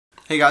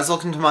Hey guys,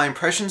 welcome to my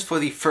impressions for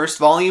the first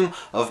volume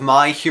of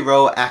My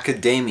Hero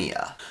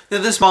Academia. Now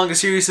this manga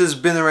series has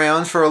been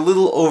around for a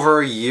little over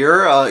a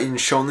year in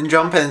Shonen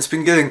Jump, and it's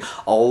been getting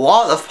a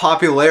lot of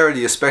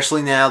popularity,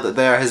 especially now that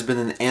there has been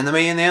an anime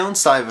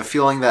announced. I have a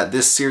feeling that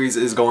this series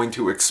is going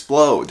to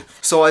explode.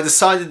 So I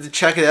decided to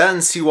check it out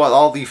and see what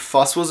all the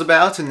fuss was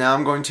about, and now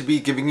I'm going to be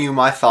giving you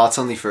my thoughts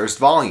on the first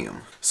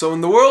volume. So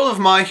in the world of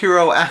My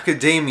Hero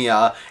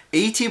Academia,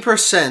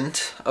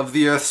 80% of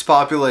the Earth's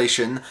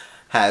population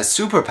has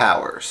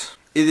superpowers.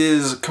 It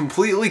is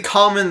completely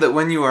common that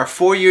when you are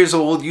 4 years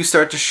old, you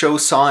start to show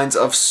signs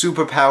of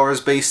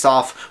superpowers based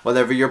off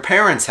whatever your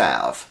parents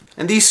have.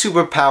 And these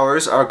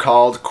superpowers are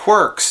called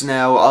quirks.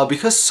 Now,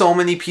 because so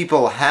many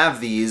people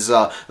have these,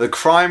 the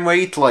crime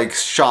rate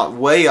shot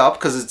way up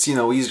because it's,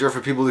 easier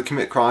for people to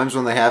commit crimes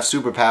when they have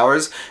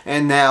superpowers.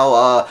 And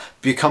now,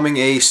 becoming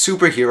a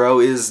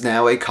superhero is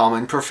now a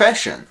common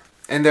profession.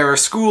 And there are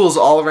schools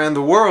all around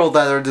the world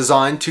that are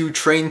designed to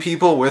train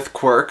people with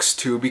quirks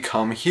to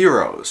become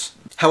heroes.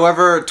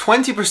 However,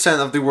 20%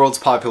 of the world's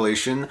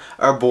population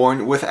are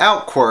born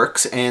without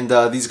quirks, and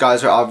these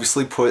guys are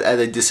obviously put at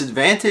a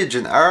disadvantage,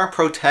 and our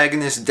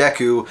protagonist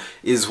Deku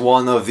is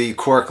one of the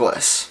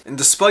quirkless. And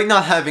despite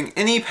not having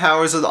any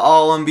powers at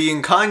all and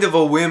being kind of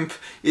a wimp,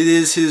 it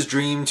is his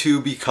dream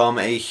to become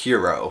a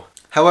hero.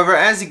 However,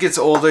 as he gets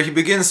older, he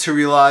begins to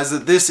realize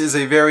that this is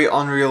a very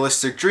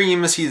unrealistic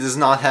dream, as he does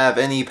not have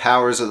any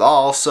powers at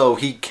all, so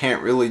he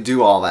can't really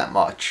do all that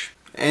much.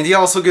 And he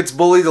also gets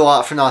bullied a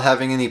lot for not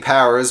having any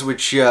powers,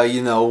 which,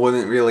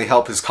 wouldn't really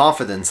help his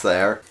confidence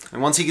there.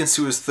 And once he gets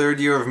to his third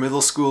year of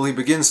middle school, he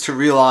begins to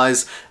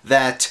realize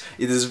that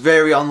it is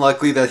very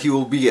unlikely that he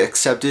will be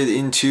accepted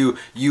into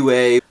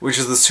UA, which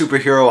is the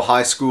superhero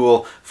high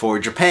school for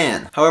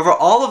Japan. However,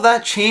 all of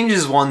that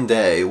changes one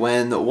day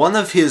when one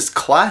of his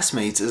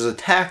classmates is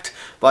attacked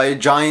by a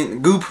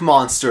giant goop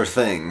monster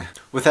thing.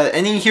 Without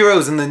any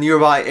heroes in the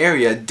nearby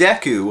area,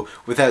 Deku,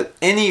 without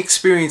any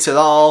experience at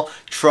all,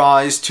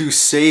 tries to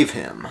save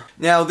him.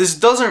 Now, this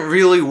doesn't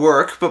really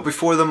work, but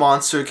before the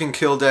monster can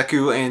kill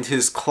Deku and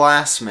his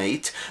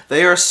classmate,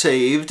 they are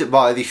saved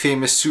by the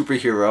famous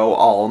superhero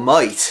All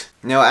Might.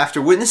 Now,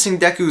 after witnessing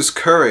Deku's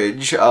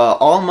courage,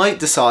 All Might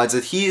decides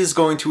that he is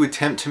going to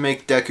attempt to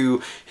make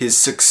Deku his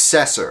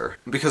successor.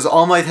 Because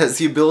All Might has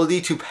the ability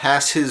to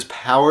pass his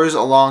powers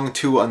along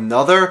to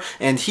another,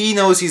 and he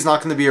knows he's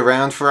not going to be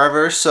around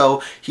forever,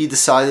 so he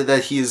decided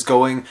that he is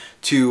going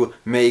to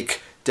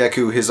make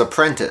Deku his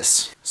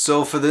apprentice.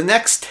 So for the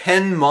next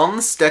 10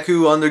 months,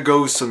 Deku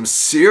undergoes some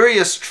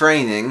serious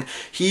training.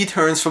 He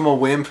turns from a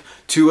wimp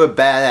to a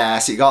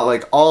badass. He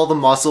got all the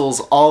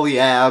muscles, all the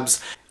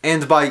abs,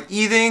 and by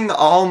eating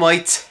All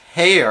Might's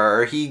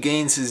hair, he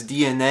gains his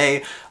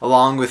DNA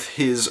along with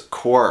his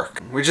quirk,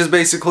 which is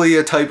basically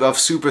a type of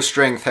super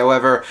strength.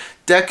 However,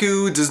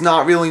 Deku does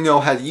not really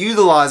know how to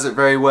utilize it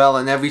very well,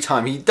 and every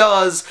time he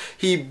does,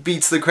 he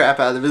beats the crap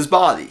out of his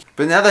body.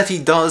 But now that he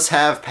does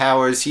have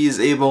powers, he is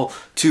able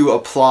to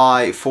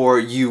apply for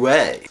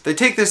UA. They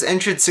take this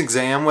entrance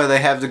exam where they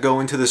have to go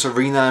into this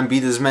arena and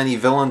beat as many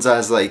villains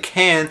as they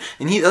can,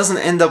 and he doesn't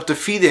end up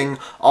defeating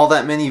all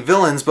that many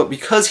villains, but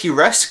because he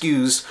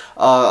rescues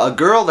a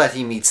girl that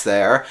he meets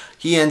there,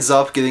 he ends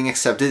up getting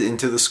accepted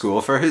into the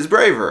school for his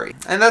bravery.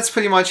 And that's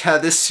pretty much how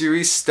this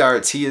series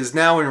starts. He is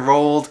now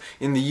enrolled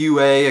in the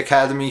UA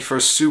Academy for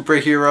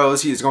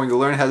Superheroes. He is going to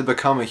learn how to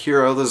become a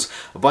hero. There's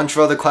a bunch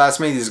of other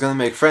classmates. He's going to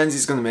make friends.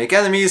 He's going to make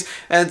enemies.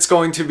 And it's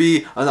going to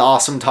be an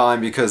awesome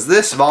time because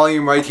this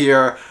volume right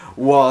here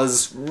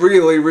was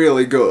really,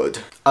 really good.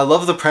 I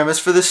love the premise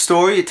for this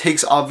story. It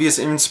takes obvious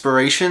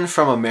inspiration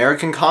from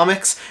American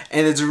comics,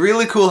 and it's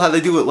really cool how they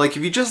do it.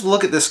 If you just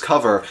look at this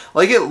cover,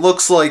 it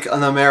looks like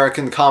an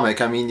American comic.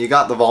 I mean, you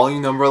got the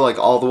volume number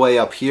all the way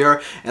up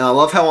here, and I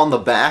love how on the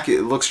back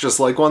it looks just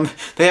like one.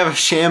 They have a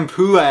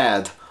shampoo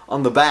ad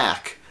on the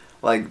back.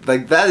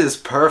 That is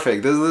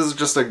perfect. This is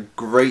just a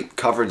great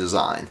cover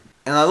design.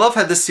 And I love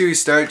how this series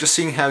started, just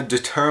seeing how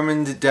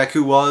determined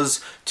Deku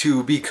was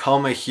to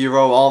become a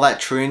hero, all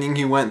that training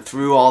he went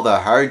through, all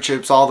the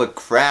hardships, all the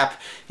crap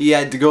he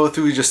had to go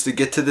through just to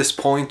get to this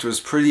point was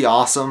pretty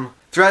awesome.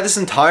 Throughout this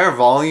entire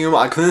volume,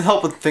 I couldn't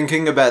help but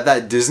thinking about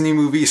that Disney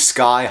movie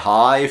Sky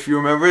High, if you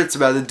remember. It's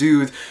about a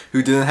dude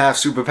who didn't have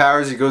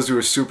superpowers. He goes to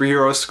a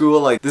superhero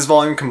school. This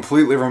volume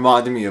completely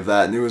reminded me of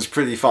that, and it was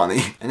pretty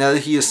funny. And now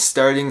that he is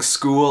starting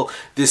school,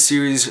 this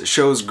series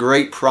shows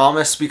great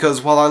promise,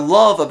 because what I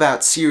love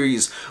about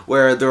series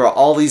where there are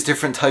all these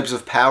different types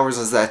of powers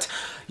is that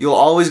you'll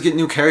always get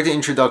new character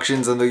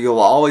introductions, and you'll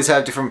always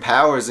have different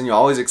powers, and you're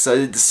always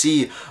excited to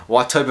see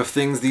what type of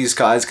things these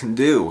guys can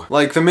do.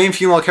 The main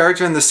female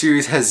character in the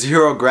series has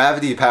 0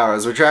 gravity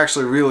powers, which are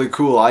actually really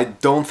cool. I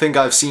don't think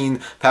I've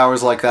seen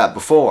powers like that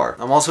before.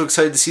 I'm also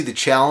excited to see the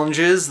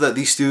challenges that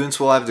these students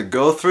will have to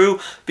go through,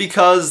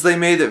 because they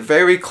made it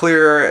very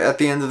clear at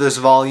the end of this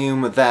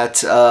volume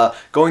that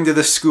going to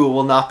this school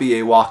will not be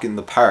a walk in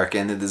the park,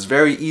 and it is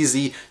very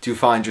easy to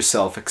find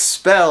yourself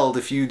expelled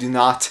if you do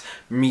not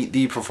meet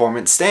the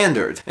performance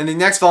standard. And the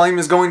next volume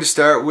is going to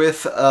start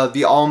with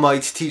the All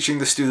Might teaching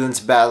the students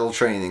battle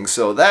training.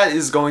 So that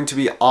is going to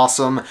be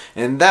awesome,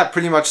 and that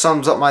pretty much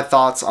sums up my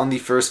thoughts on the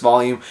first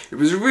volume. It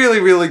was really,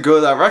 really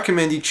good. I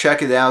recommend you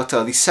check it out.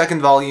 The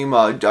second volume,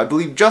 I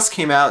believe, just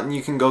came out, and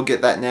you can go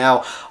get that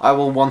now. I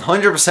will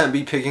 100%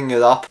 be picking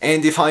it up,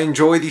 and if I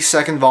enjoy the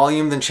second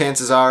volume, then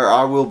chances are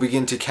I will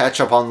begin to catch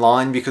up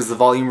online, because the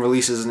volume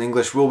releases in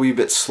English will be a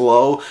bit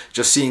slow,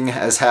 just seeing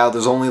as how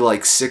there's only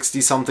like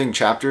 60-something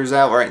chapters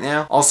out right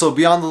now. Also,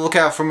 be on the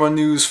lookout for more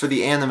news for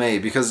the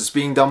anime, because it's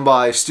being done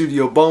by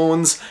Studio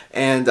Bones,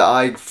 and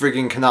I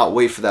friggin' cannot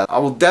wait for that. I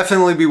will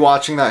definitely be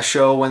watching that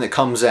show when it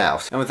comes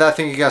out. And with that,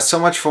 thank you guys so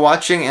much for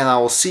watching, and I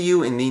will see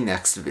you in the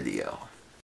next video.